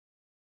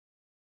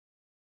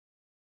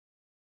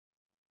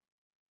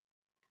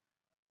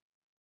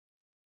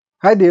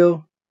Hi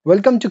there,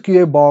 welcome to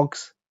QA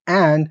Box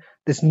and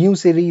this new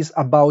series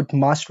about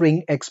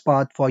mastering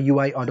XPath for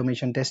UI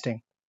automation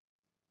testing.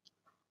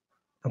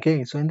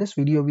 Okay, so in this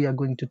video, we are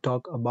going to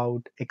talk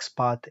about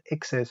XPath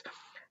access.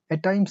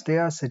 At times,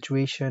 there are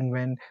situations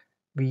when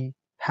we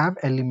have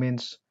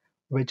elements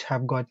which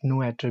have got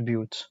no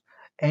attributes,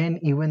 and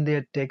even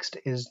their text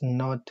is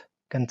not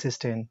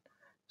consistent.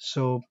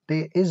 So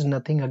there is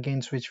nothing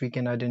against which we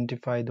can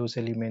identify those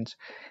elements.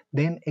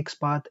 Then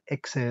XPath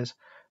access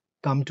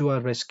come to our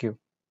rescue.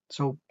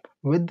 So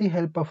with the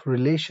help of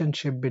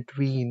relationship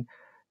between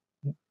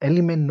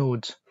element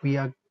nodes, we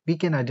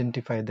can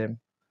identify them.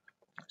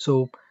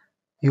 So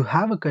you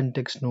have a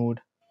context node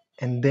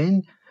and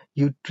then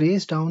you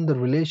trace down the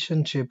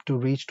relationship to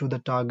reach to the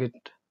target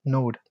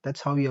node. That's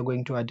how you're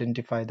going to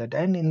identify that.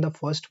 And in the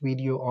first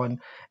video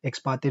on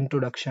XPath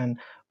introduction,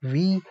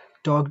 we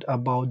talked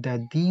about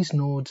that these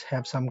nodes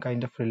have some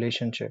kind of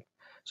relationship.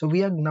 So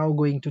we are now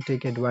going to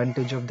take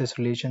advantage of this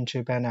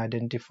relationship and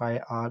identify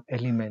our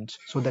elements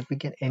so that we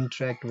can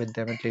interact with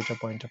them at later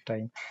point of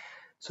time.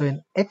 So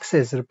in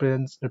XS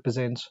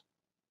represents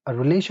a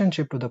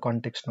relationship to the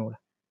context node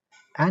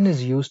and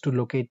is used to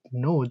locate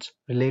nodes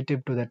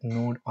relative to that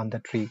node on the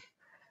tree.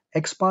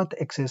 XPath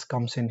access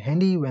comes in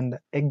handy when the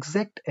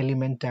exact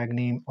element tag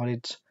name or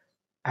its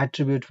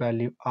attribute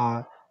value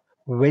are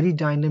very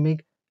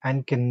dynamic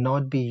and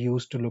cannot be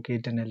used to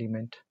locate an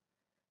element.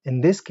 In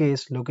this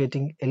case,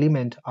 locating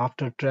element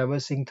after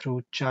traversing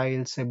through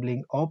child,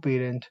 sibling, or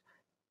parent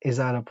is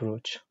our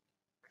approach.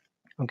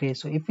 Okay,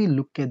 so if we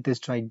look at this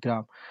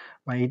diagram,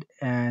 right,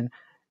 and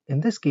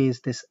in this case,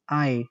 this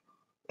I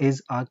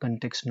is our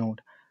context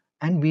node,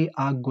 and we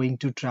are going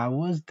to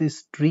traverse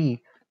this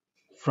tree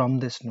from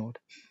this node.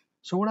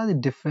 So what are the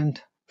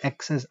different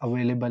axes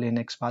available in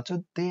XPath?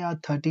 So there are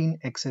 13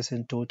 axes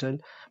in total,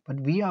 but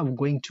we are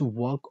going to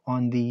work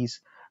on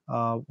these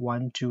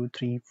 1, 2,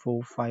 3,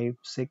 4, 5,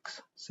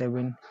 6,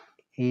 7,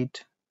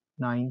 8,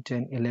 9,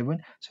 10, 11.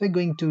 So we're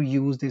going to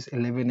use this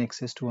 11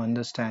 axes to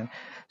understand.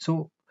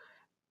 So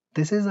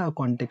this is our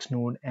context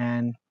node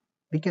and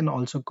we can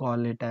also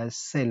call it as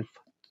self.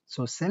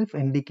 So self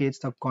indicates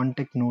the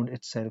context node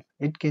itself.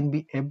 It can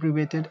be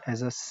abbreviated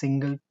as a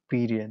single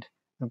period.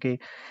 Okay.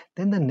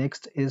 Then the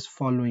next is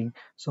following.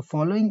 So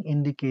following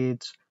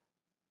indicates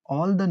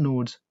all the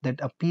nodes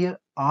that appear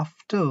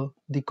after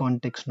the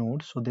context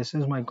node. So this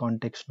is my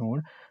context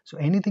node. So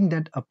anything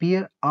that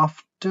appear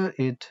after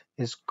it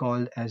is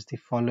called as the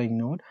following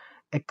node,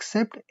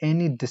 except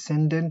any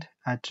descendant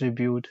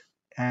attribute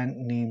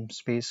and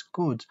namespace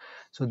codes.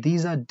 So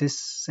these are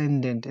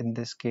descendant in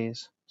this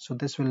case. So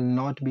this will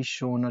not be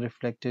shown or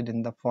reflected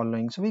in the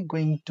following. So we're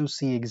going to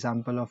see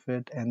example of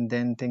it and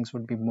then things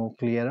would be more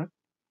clearer.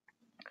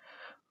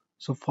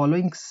 So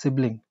following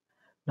sibling.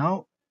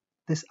 Now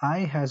this I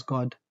has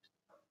got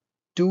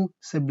two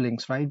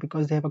siblings, right?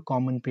 Because they have a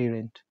common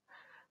parent.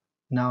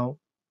 Now,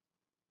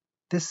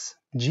 this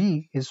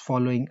G is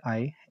following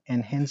I,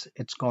 and hence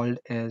it's called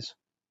as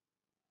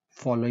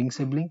following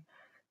sibling.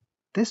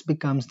 This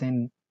becomes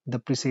then the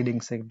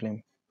preceding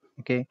sibling,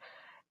 okay?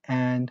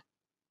 And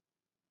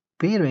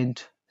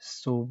parent,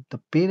 so the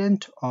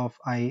parent of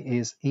I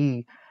is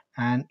E,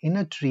 and in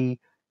a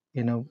tree,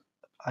 you know,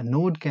 a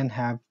node can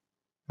have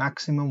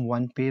maximum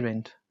one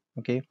parent,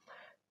 okay?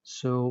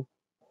 So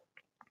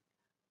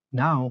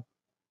now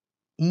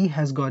E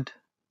has got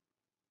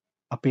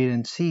a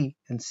parent C,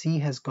 and C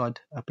has got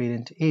a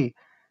parent A.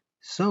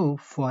 So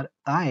for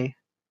I,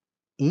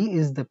 E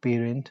is the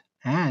parent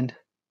and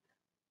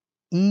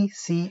E,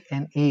 C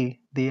and A,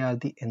 they are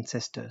the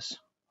ancestors.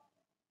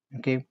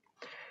 Okay.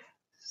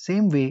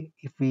 Same way,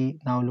 if we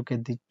now look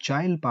at the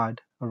child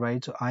part,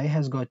 alright, so I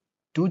has got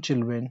two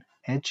children,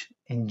 H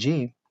and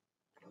J,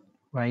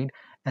 right?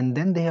 And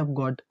then they have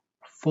got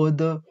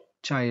further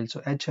child.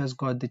 So H has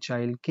got the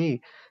child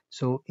K.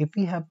 So if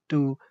we have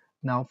to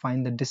now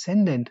find the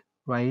descendant,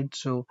 right?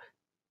 So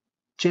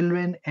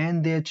children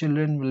and their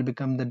children will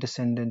become the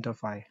descendant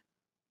of I.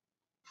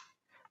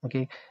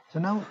 Okay, so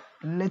now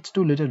let's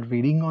do little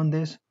reading on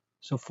this.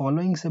 So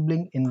following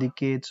sibling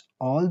indicates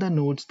all the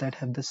nodes that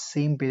have the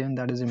same parent,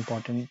 that is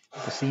important,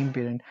 the same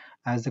parent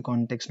as the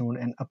context node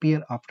and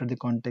appear after the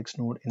context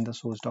node in the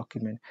source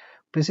document.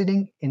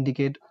 Preceding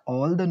indicate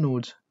all the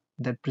nodes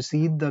that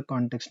precede the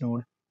context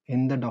node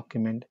in the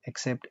document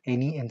except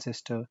any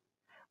ancestor,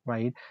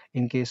 right?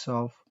 In case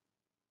of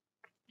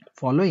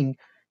following,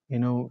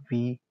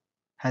 we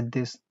had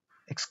this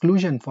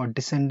exclusion for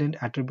descendant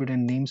attribute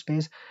and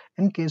namespace.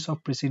 In case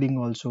of preceding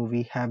also,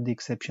 we have the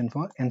exception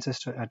for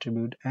ancestor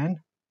attribute and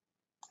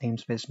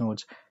namespace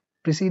nodes.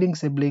 Preceding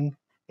sibling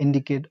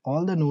indicate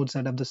all the nodes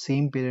that have the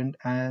same parent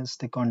as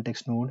the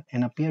context node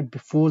and appear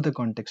before the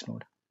context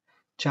node.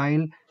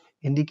 Child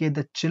indicate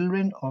the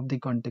children of the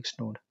context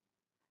node.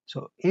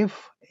 So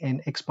if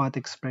an XPath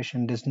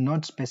expression does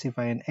not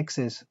specify an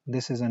access,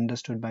 this is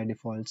understood by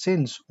default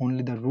since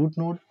only the root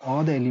node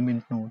or the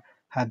element node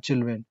have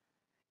children.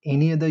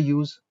 Any other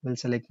use will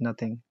select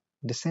nothing.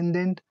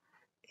 Descendant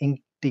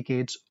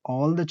indicates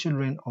all the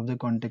children of the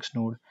context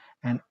node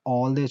and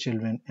all their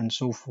children and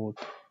so forth.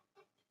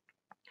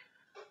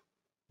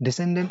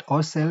 Descendant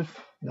or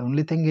self, the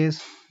only thing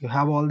is you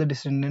have all the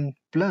descendant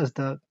plus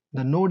the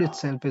node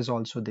itself is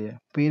also there.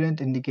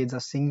 Parent indicates a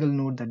single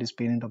node, that is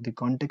parent of the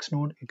context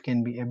node. It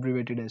can be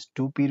abbreviated as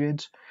two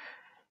periods.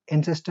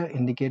 Ancestor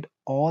indicate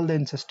all the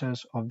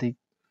ancestors of the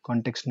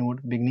context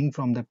node beginning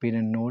from the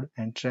parent node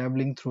and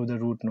traveling through the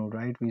root node,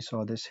 right? We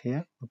saw this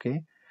here.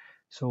 Okay,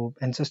 so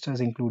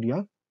ancestors include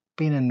your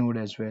parent node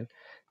as well.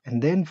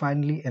 And then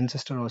finally,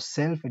 ancestor or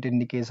self, it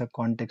indicates a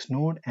context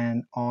node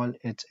and all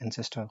its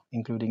ancestor,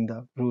 including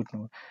the root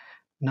node.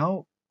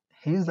 Now,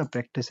 here's the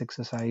practice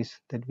exercise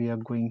that we are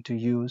going to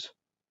use,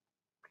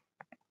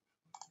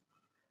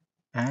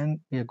 and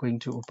we are going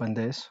to open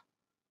this.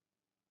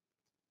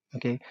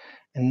 Okay,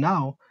 and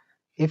now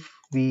if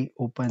we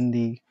open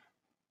the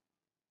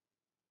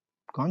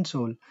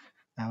console,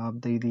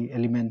 the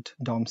element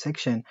DOM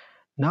section,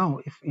 now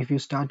if you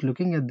start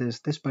looking at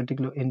this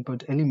particular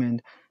input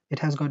element, it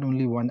has got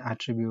only one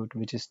attribute,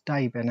 which is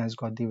type, and has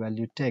got the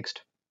value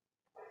text.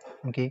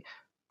 Okay,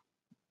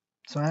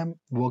 so I'm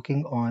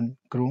working on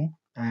Chrome,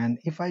 and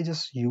if I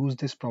just use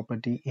this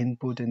property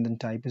input and then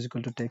type is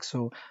equal to text,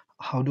 so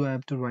how do I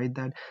have to write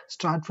that?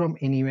 Start from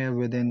anywhere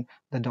within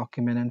the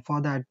document, and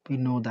for that we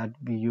know that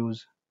we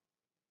use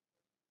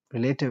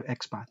relative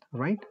XPath,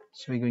 right?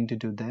 So we're going to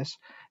do this,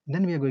 and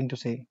then we are going to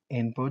say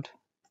input.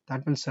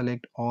 That will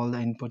select all the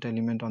input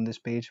element on this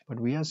page, but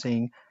we are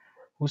saying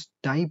whose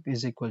type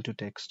is equal to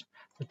text.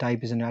 The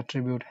type is an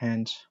attribute,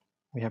 hence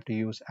we have to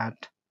use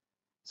at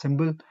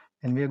symbol,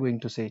 and we are going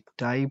to say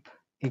type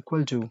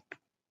equal to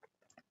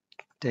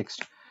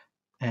text.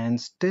 And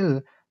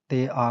still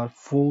there are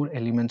four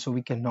elements, so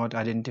we cannot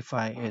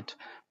identify it,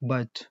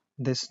 but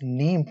this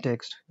name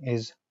text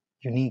is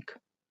unique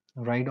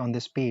right on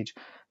this page,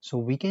 so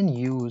we can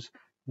use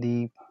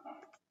the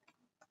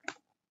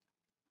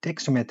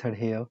text method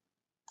here,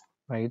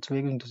 right? So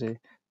we're going to say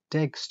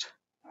text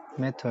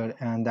method,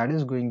 and that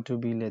is going to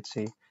be, let's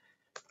say,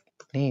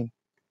 name.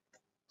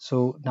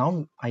 So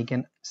now I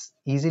can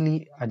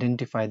easily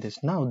identify this.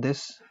 Now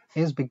this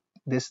is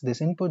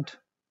this input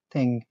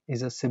thing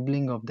is a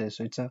sibling of this,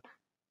 so it's a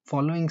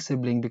following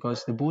sibling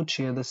because they both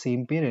share the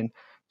same parent.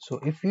 So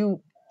if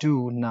you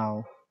do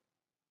now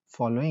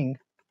following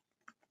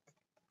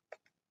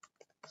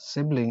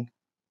sibling,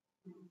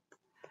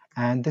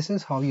 and this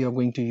is how you are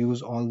going to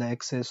use all the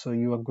access, so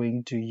you are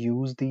going to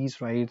use these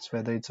rights,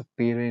 whether it's a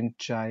parent,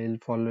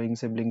 child, following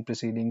sibling,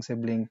 preceding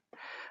sibling,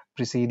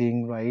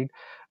 preceding, right,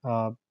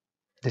 uh,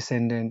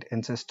 descendant,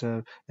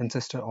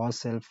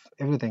 ancestor-or-self,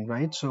 everything,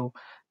 right? So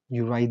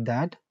you write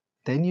that,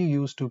 then you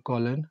use two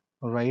colon,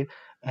 right,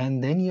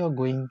 and then you're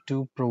going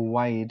to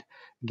provide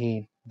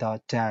again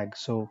the tag.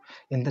 So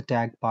in the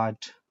tag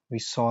part we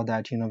saw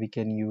that we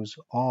can use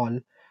all,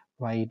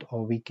 right,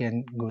 or we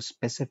can go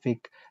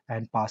specific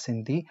and pass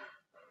in the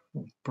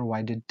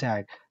provided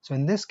tag. So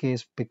in this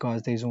case,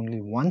 because there is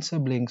only one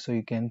sibling, so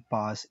you can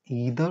pass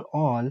either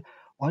all,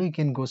 or you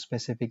can go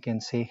specific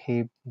and say,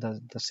 hey, the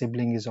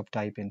sibling is of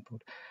type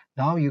input.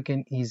 Now you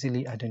can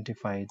easily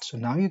identify it. So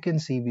now you can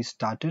see we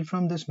started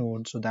from this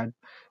node, so that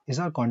is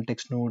our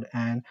context node,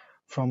 and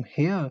from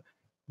here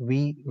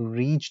we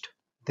reached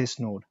this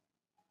node,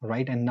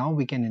 right? And now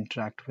we can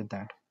interact with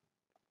that.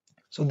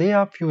 So there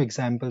are a few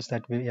examples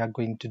that we are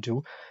going to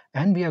do,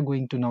 and we are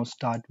going to now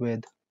start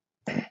with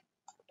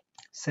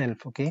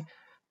self. Okay,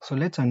 so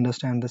let's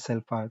understand the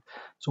self part.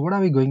 So what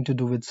are we going to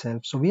do with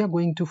self? So we are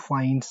going to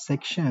find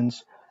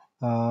sections,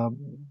 uh,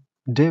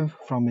 div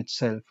from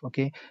itself.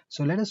 Okay,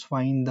 so let us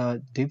find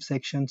the div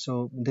section.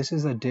 So this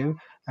is a div,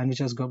 and which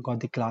has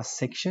got the class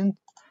section.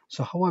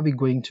 So how are we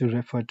going to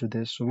refer to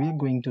this? So we are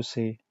going to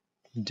say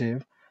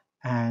div,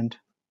 and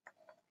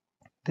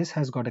this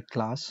has got a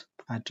class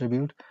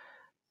attribute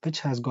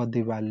which has got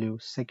the value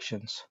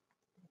sections.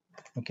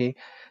 Okay,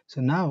 so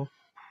now,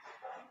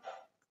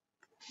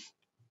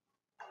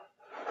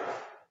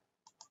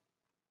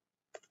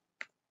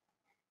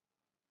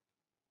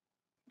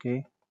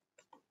 okay,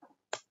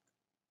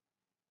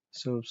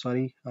 so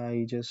sorry,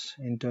 I just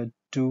entered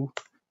two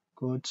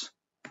codes.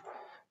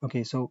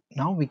 Okay, so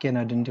now we can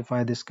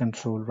identify this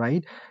control,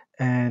 right?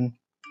 And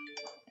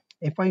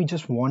if I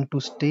just want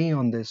to stay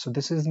on this, so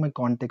this is my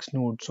context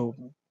node. So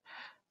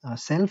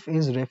self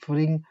is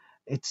referring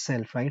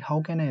itself, right?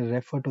 How can I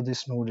refer to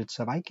this node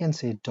itself? I can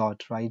say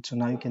dot, right? So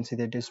now you can see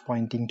that it's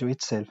pointing to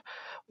itself.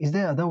 Is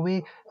there other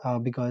way?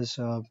 Because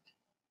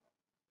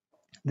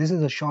this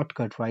is a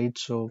shortcut, right?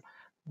 So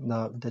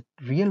the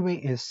real way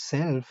is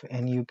self,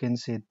 and you can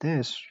say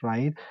this,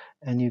 right?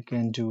 And you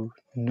can do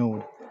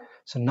node.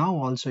 So now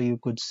also you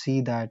could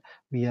see that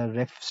we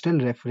are still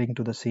referring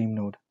to the same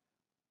node.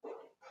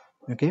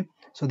 Okay,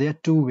 so there are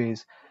two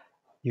ways.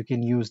 You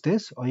can use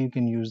this, or you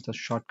can use the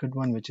shortcut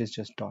one, which is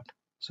just dot.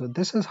 So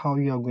this is how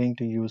you are going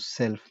to use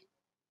self.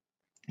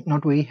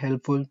 Not very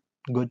helpful,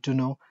 good to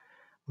know,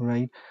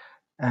 right?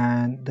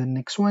 And the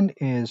next one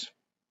is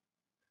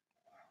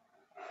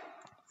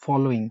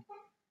following,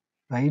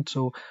 right?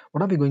 So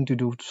what are we going to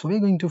do? So we're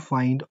going to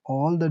find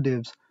all the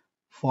divs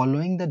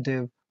following the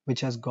div which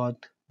has got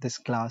this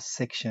class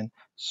section.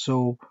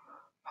 So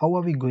how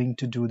are we going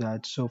to do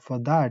that? So for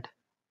that,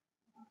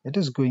 it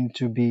is going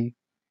to be,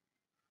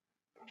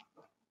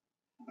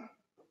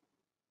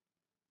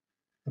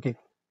 okay,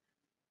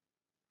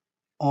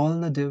 all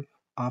the div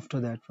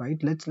after that,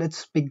 right?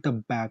 Let's pick the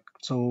back.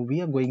 So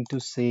we are going to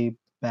say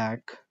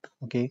back.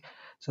 Okay,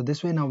 so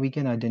this way now we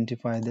can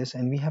identify this,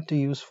 and we have to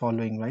use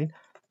following, right?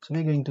 So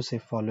we're going to say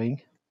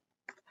following,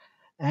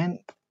 and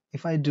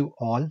if I do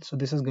all, so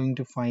this is going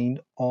to find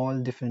all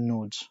different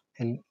nodes,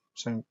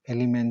 so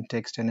element,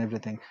 text, and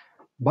everything.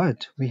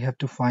 But we have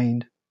to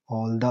find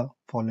all the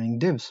following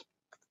divs.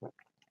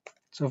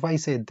 So if I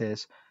say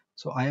this,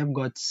 so I have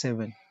got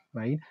 7,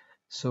 right?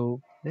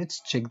 So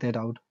let's check that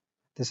out.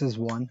 This is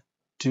 1,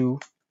 2,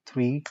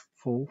 3,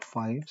 4,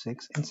 5,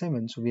 6, and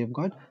 7. So we have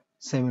got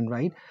 7,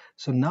 right?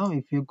 So now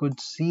if you could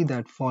see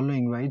that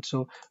following, right?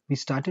 So we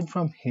started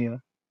from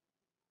here.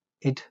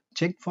 It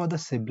checked for the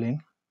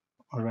sibling,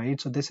 all right?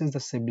 So this is the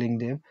sibling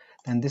div,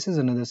 and this is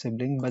another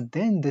sibling, but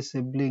then this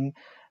sibling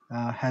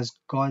has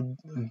got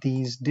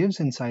these divs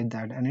inside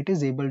that, and it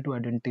is able to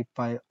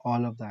identify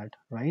all of that,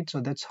 right? So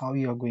that's how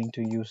you are going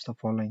to use the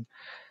following.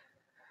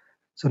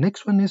 So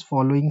next one is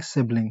following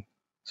sibling.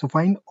 So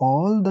find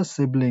all the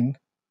sibling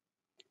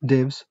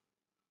divs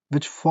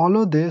which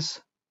follow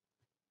this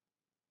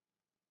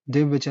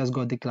div which has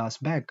got the class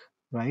back,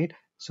 right?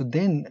 So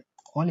then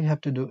all you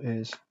have to do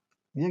is,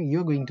 yeah,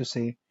 you're going to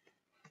say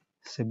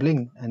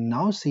sibling, and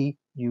now see,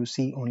 you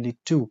see only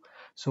 2.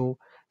 So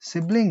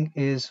sibling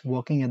is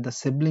working at the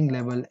sibling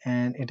level,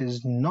 and it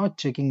is not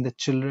checking the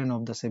children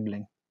of the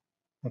sibling.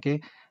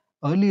 Okay,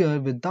 earlier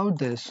without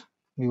this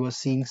we were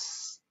seeing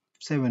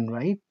 7,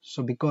 right?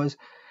 So because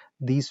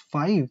these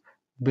 5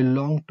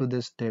 belong to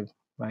this div,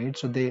 right?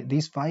 So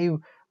these 5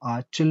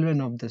 are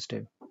children of this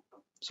div.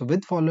 So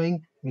with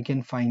following we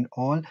can find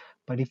all,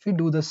 but if we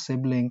do the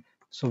sibling,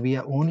 so we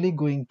are only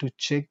going to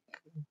check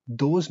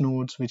those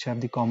nodes which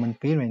have the common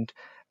parent,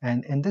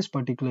 and in this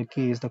particular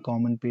case the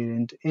common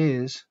parent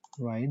is,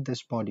 right,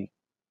 this body.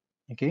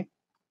 Okay,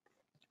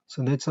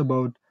 so that's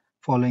about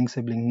following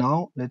sibling.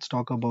 Now let's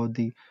talk about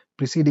the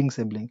preceding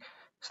sibling.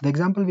 So the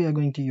example we are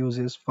going to use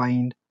is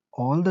find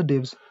all the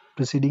divs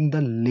preceding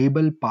the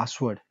label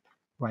password,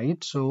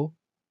 right? So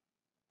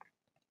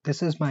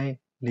this is my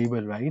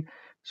label, right?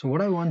 So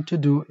what I want to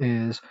do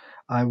is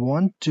I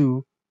want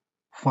to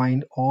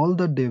find all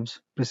the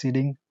divs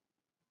preceding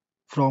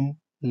from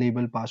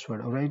label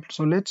password. All right,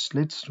 so let's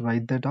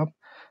write that up.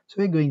 So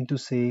we're going to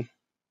say,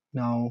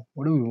 now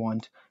what do we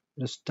want?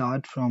 To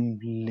start from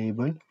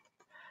label,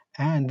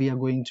 and we are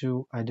going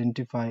to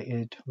identify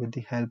it with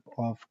the help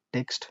of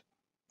text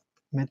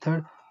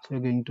method. So we're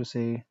going to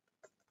say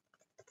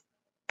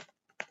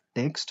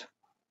text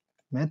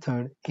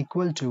method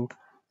equal to,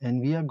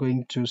 and we are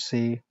going to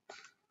say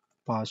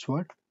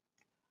password.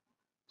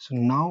 So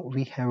now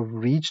we have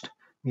reached,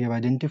 we have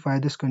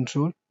identified this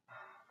control.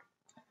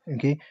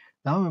 Okay,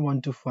 now I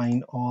want to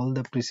find all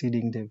the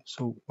preceding div.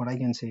 So what I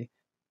can say,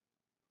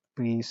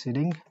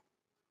 preceding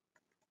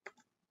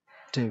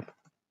div.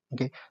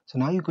 Okay, so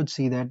now you could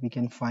see that we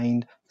can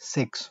find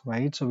 6,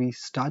 right? So we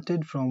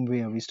started from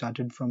where? We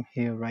started from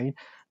here, right?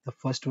 The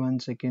first one,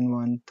 second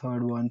one,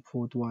 third one,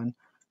 fourth one,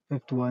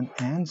 fifth one,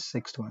 and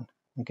sixth one.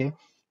 Okay,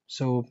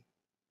 so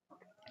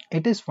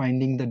it is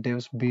finding the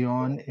divs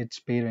beyond its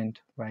parent,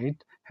 right,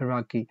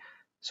 hierarchy.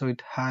 So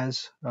it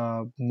has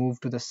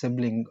moved to the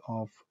sibling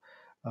of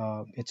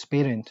its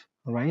parent,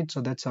 right?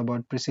 So that's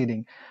about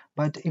preceding.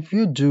 But if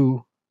you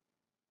do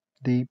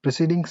the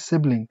preceding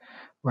sibling,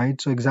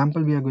 right? So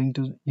example we are going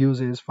to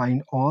use is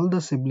find all the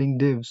sibling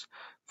divs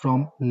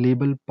from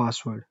label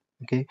password.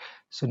 Okay,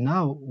 so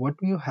now what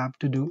you have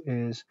to do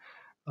is,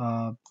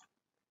 uh,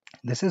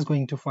 this is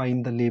going to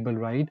find the label,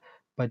 right?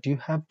 But you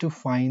have to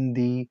find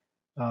the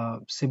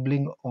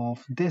sibling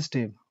of this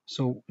div.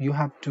 So you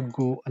have to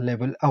go a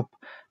level up,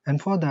 and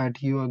for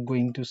that you are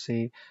going to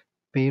say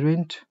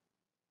parent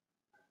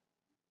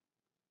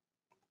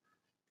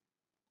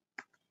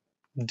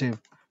div,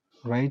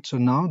 right? So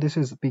now this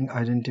is being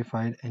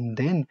identified, and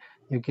then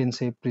you can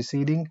say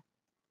preceding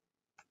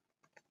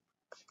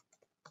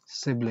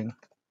sibling,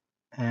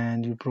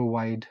 and you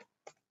provide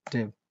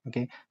div.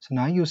 Okay, so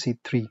now you see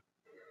 3.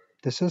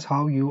 This is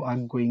how you are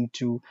going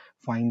to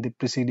find the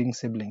preceding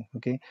sibling.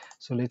 Okay,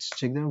 so let's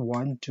check the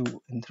 1,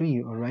 2, and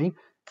 3. All right,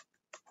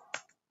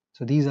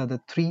 so these are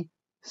the 3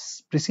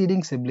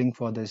 preceding sibling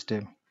for this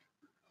div.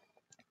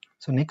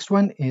 So next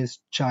one is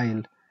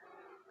child.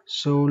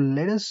 So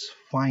let us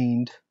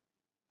find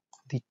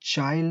the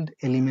child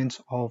elements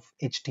of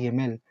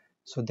HTML.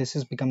 So this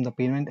has become the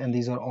parent, and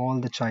these are all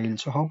the child.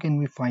 So how can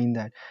we find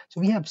that? So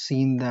we have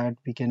seen that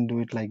we can do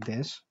it like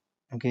this.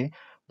 Okay,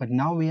 but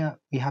now we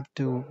have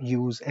to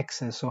use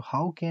access. So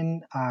how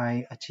can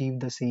I achieve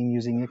the same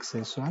using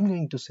access? So I'm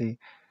going to say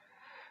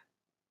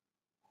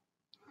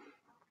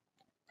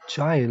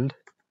child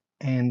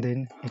and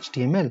then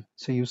HTML.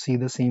 So you see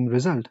the same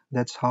result.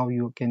 That's how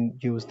you can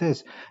use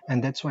this.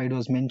 And that's why it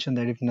was mentioned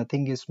that if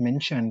nothing is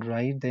mentioned,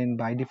 right, then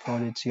by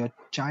default it's your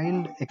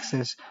child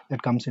access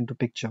that comes into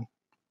picture.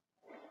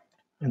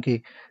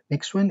 Okay,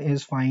 next one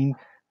is find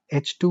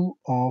h2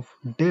 of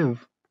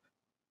div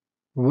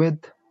with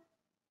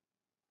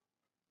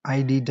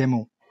id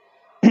demo.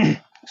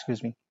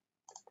 Excuse me.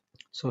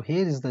 So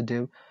here is the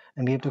div,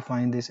 and we have to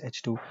find this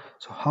h2.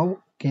 So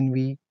how can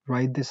we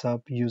write this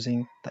up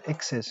using the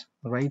access,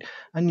 right?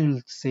 And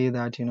you'll say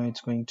that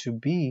it's going to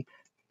be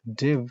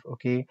div,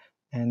 okay,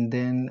 and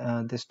then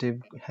this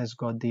div has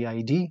got the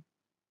id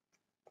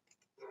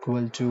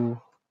equal to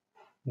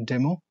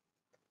demo,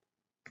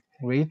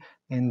 right?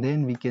 And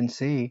then we can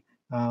say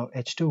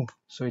h2,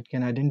 so it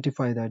can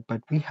identify that,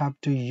 but we have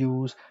to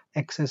use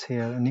access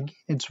here. And again,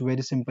 it's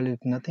very simple. If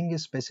nothing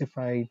is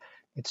specified,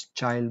 it's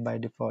child by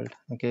default.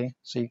 Okay,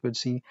 so you could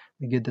see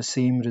we get the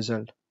same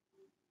result.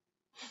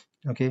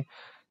 Okay,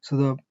 so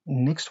the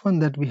next one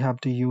that we have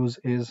to use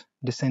is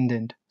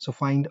descendant. So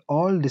find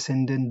all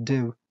descendant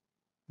div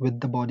with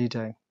the body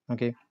tag.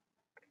 Okay,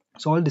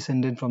 so all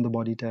descendant from the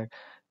body tag.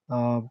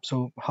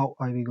 So how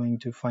are we going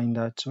to find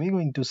that? So we're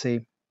going to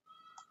say,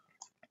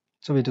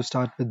 so we have to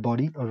start with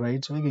body. All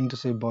right, so we're going to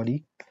say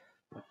body,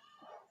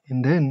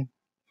 and then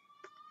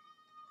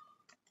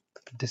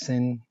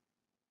descendant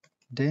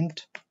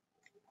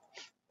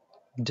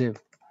div.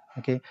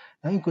 Okay,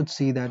 now you could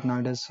see that now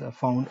it has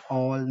found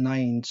all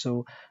 9.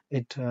 So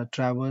it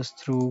traversed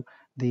through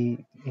the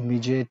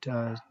immediate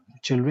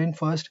children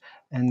first,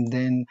 and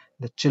then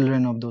the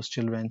children of those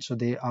children. So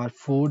there are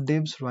 4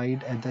 divs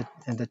right at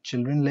the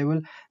children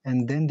level,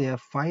 and then there are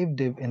 5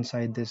 div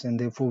inside this, and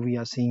therefore we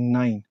are seeing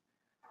 9.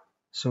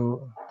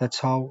 So that's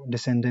how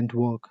descendant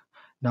work.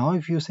 Now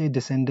if you say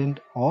descendant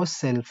or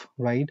self,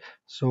 right,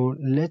 so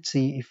let's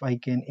see if I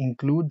can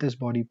include this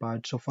body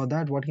part. So for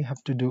that, what you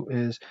have to do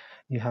is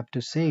you have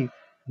to say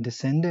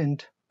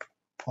descendant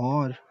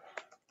or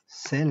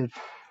self,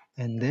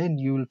 and then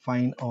you will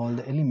find all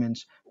the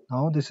elements.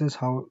 Now this is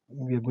how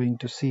we are going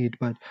to see it,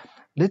 but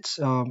let's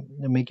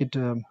make it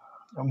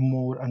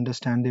more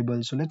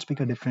understandable. So let's pick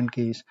a different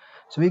case.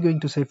 So we're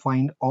going to say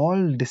find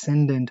all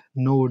descendant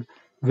node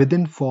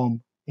within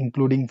form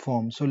including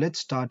form. So let's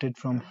start it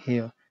from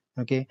here,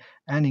 okay,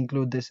 and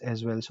include this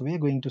as well. So we are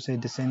going to say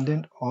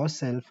descendant or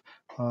self.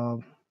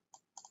 So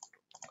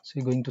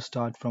we're going to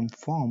start from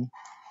form,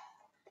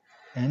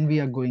 and we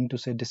are going to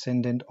say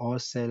descendant or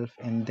self,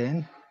 and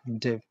then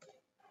div.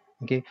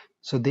 Okay,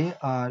 so they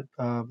are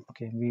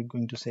okay, we're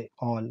going to say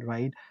all,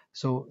 right?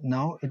 So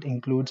now it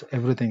includes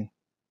everything.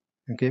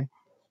 Okay,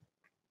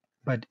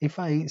 but if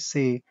I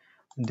say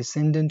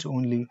descendant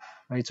only,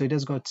 right, so it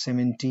has got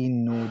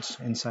 17 nodes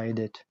inside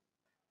it.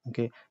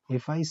 Okay,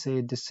 if I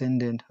say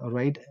descendant,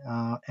 right,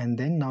 and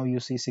then now you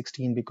see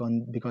 16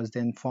 because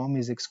then form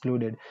is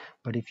excluded.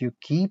 But if you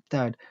keep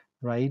that,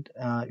 right,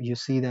 you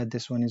see that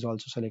this one is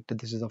also selected.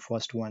 This is the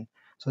first one.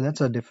 So that's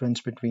a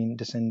difference between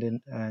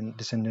descendant and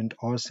descendant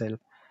or self.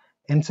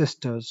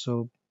 Ancestors.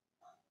 So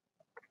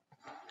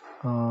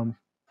um,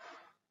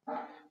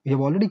 we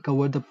have already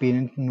covered the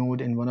parent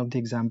node in one of the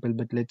example,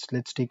 but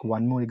let's take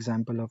one more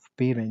example of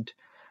parent.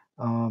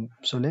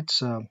 So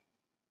let's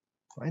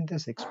write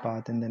this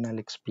XPath, and then I'll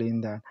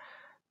explain that.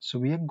 So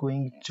we are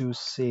going to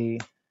say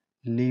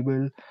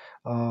label.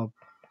 Uh,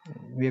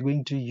 we are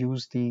going to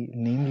use the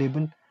name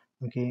label.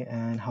 Okay,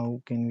 and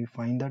how can we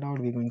find that out?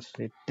 We're going to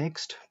say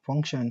text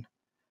function,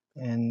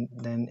 and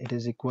then it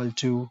is equal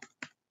to,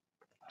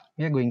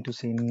 we are going to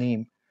say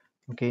name.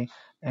 Okay,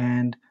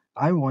 and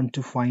I want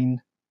to find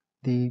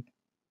the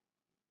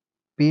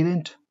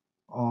parent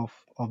of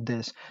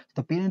this.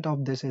 The parent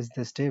of this is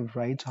this div,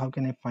 right? So how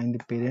can I find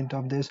the parent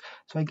of this?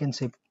 So I can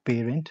say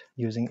parent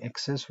using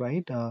access,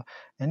 right?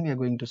 And we are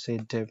going to say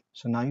div.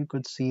 So now you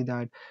could see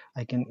that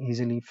I can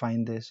easily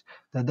find this.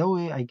 The other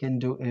way I can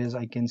do is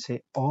I can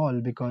say all,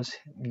 because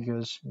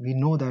we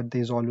know that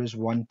there's always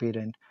one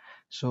parent.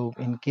 So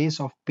in case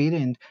of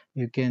parent,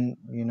 you can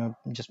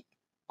just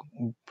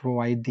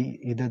provide the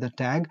either the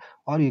tag,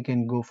 or you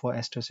can go for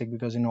asterisk,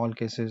 because in all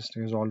cases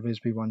there's always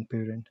be one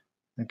parent.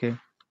 Okay,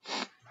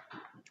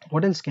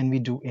 what else can we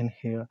do in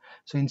here?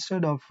 So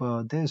instead of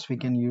this, we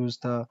can use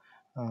the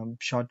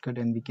shortcut,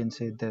 and we can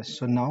say this.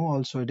 So now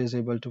also it is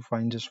able to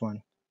find this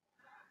one.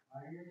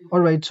 All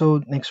right,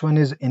 so next one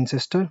is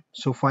ancestor.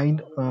 So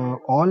find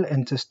all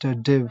ancestor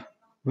div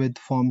with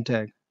form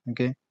tag.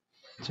 Okay,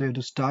 so you have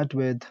to start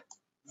with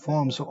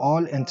form. So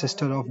all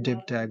ancestor of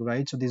div tag,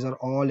 right? So these are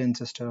all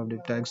ancestor of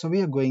div tag. So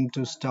we are going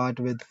to start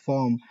with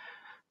form.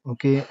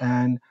 Okay,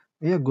 and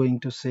we are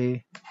going to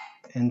say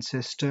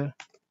ancestor.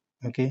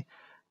 Okay,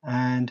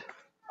 and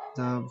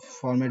the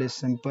format is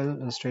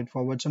simple,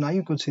 straightforward. So now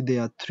you could see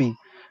there are 3.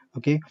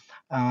 Okay,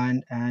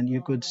 and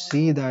you could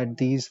see that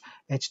these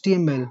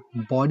HTML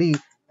body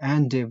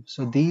and div,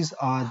 so these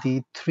are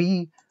the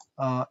 3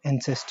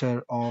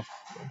 ancestor of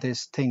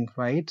this thing,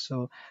 right?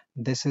 So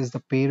this is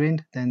the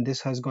parent, then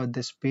this has got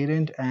this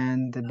parent,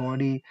 and the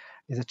body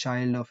is a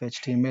child of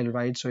HTML,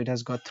 right? So it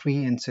has got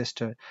 3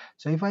 ancestor.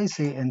 So if I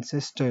say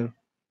ancestor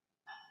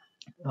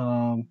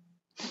um,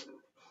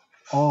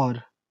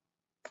 or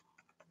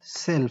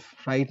self,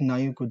 right, now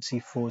you could see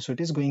 4. So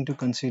it is going to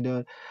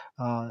consider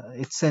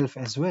itself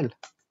as well.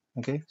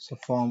 Okay, so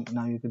form,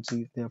 now you could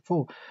see there are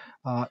 4.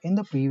 In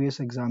the previous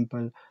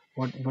example,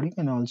 what you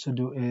can also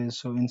do is,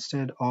 so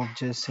instead of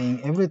just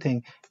saying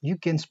everything, you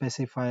can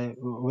specify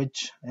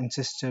which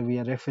ancestor we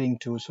are referring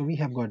to. So we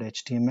have got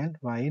HTML,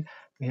 right?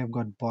 We have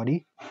got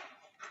body,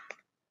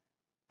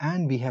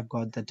 and we have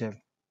got the div.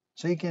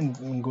 So you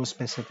can go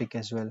specific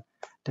as well,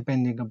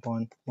 depending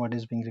upon what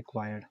is being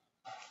required,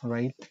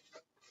 right?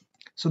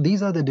 So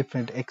these are the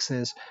different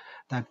X's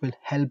that will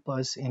help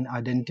us in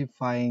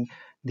identifying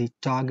the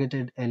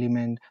targeted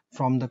element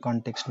from the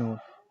context node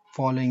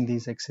following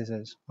these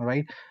X's. All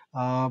right.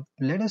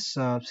 Let us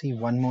see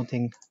one more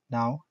thing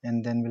now,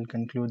 and then we'll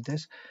conclude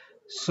this.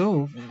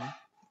 So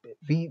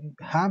we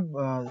have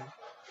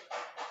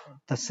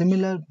the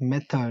similar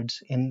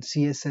methods in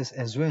CSS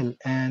as well,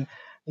 and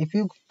if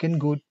you can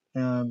go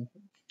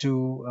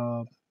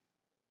to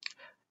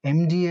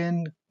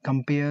MDN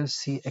compare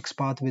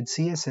XPath with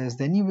CSS,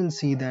 then you will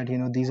see that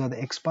these are the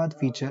XPath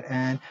feature,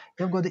 and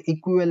you've got the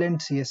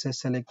equivalent CSS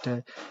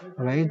selector,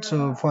 right?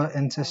 So for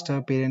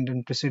ancestor, parent,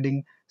 and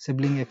preceding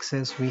sibling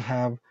access, we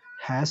have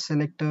hash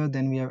selector,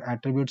 then we have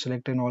attribute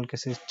selector in all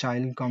cases,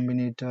 child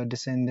combinator,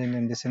 descendant,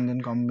 and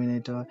descendant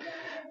combinator.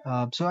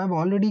 So I've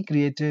already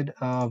created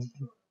a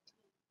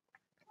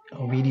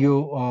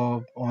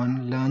video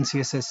on learn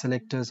CSS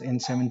selectors in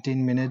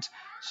 17 minutes.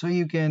 So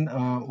you can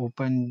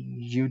open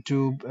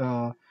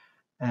YouTube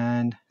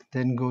and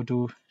then go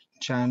to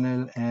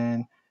channel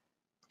and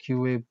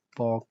QA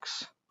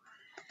box.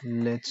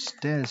 Let's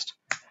test.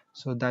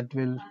 So that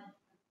will,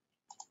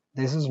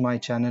 this is my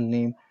channel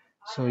name.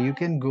 So you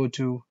can go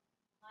to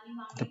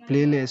the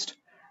playlist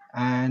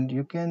and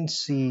you can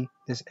see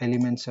this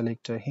element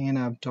selector here, and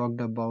I've talked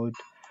about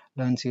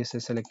learn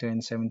CSS selector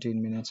in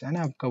 17 minutes, and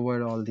I've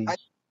covered all these.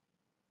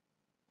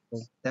 So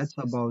that's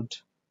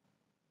about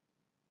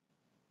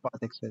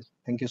Path Express.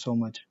 Thank you so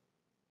much.